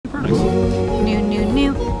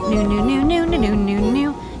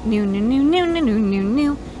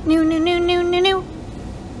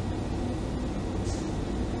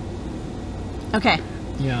Okay.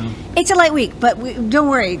 Yeah. It's a light week, but don't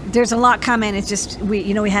worry. There's a lot coming. It's just, we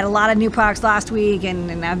had a lot of new products last week,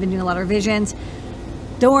 and I've been doing a lot of revisions.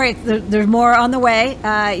 Don't worry, there's more on the way.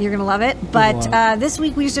 You're going to love it. But this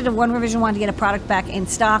week we just did one revision, wanted to get a product back in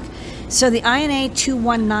stock. So the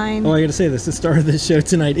INA219. Oh, I got to say this. The star of the show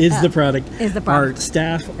tonight is the product. Is the product. Our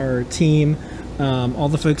staff, our team, all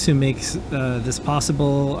the folks who makes this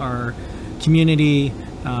possible, our community,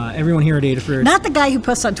 everyone here at Adafruit. Not the guy who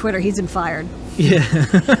posts on Twitter. He's been fired. Yeah.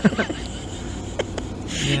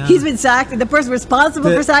 Yeah. He's been sacked. The person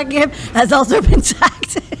responsible for sacking him has also been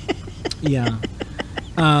sacked. Yeah.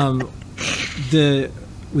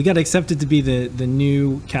 We got accepted to be the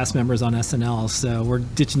new cast members on SNL, so we're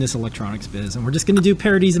ditching this electronics biz, and we're just going to do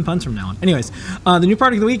parodies and puns from now on. Anyways, the new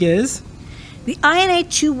product of the week is the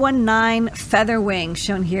INA219 FeatherWing,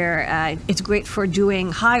 shown here. It's great for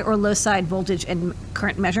doing high or low side voltage and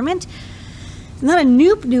current measurement. Not a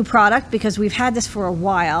new product because we've had this for a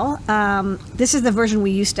while. This is the version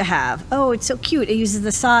we used to have. Oh, it's so cute. It uses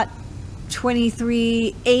the SOT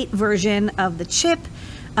 23.8 version of the chip.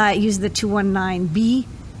 It uses the 219B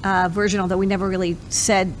version, although we never really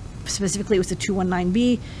said specifically it was the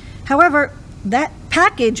 219B. However, that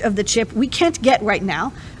package of the chip we can't get right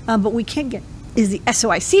now, but we can get is the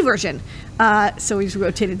SOIC version. So we just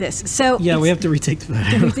rotated this. So yeah, we have to retake the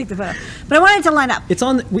photo. Retake the photo. But I wanted it to line up. It's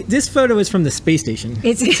on. This photo is from the space station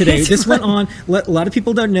today. It's this went on. A lot of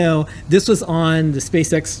people don't know. This was on the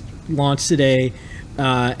SpaceX launch today,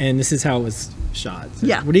 and this is how it was shot. So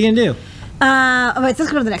yeah. What are you gonna do? Let's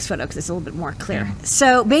go to the next photo because it's a little bit more clear. Yeah.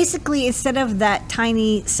 So basically, instead of that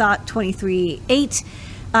tiny SOT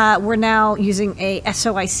 23.8, we're now using a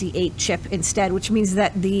SOIC 8 chip instead, which means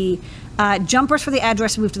that the jumpers for the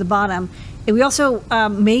address move to the bottom. And we also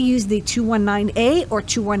may use the 219A or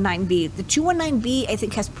 219B. The 219B, I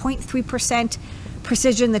think, has 0.3%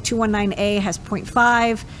 precision. The 219A has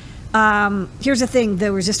 0.5. Here's the thing, the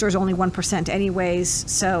resistor is only 1%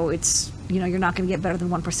 anyways, so it's, you're not going to get better than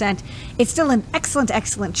 1%. It's still an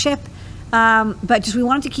excellent chip, but just we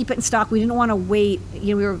wanted to keep it in stock. We didn't want to wait.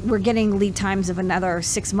 We're getting lead times of another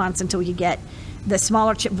 6 months until we could get the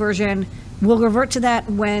smaller chip version. We'll revert to that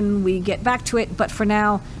when we get back to it, but for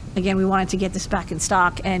now, again, we wanted to get this back in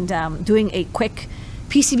stock, and doing a quick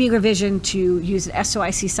PCB revision to use an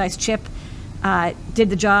SOIC size chip did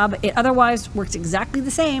the job. It otherwise works exactly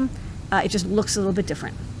the same. It just looks a little bit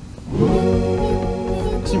different.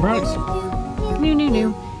 Some products.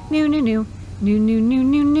 New.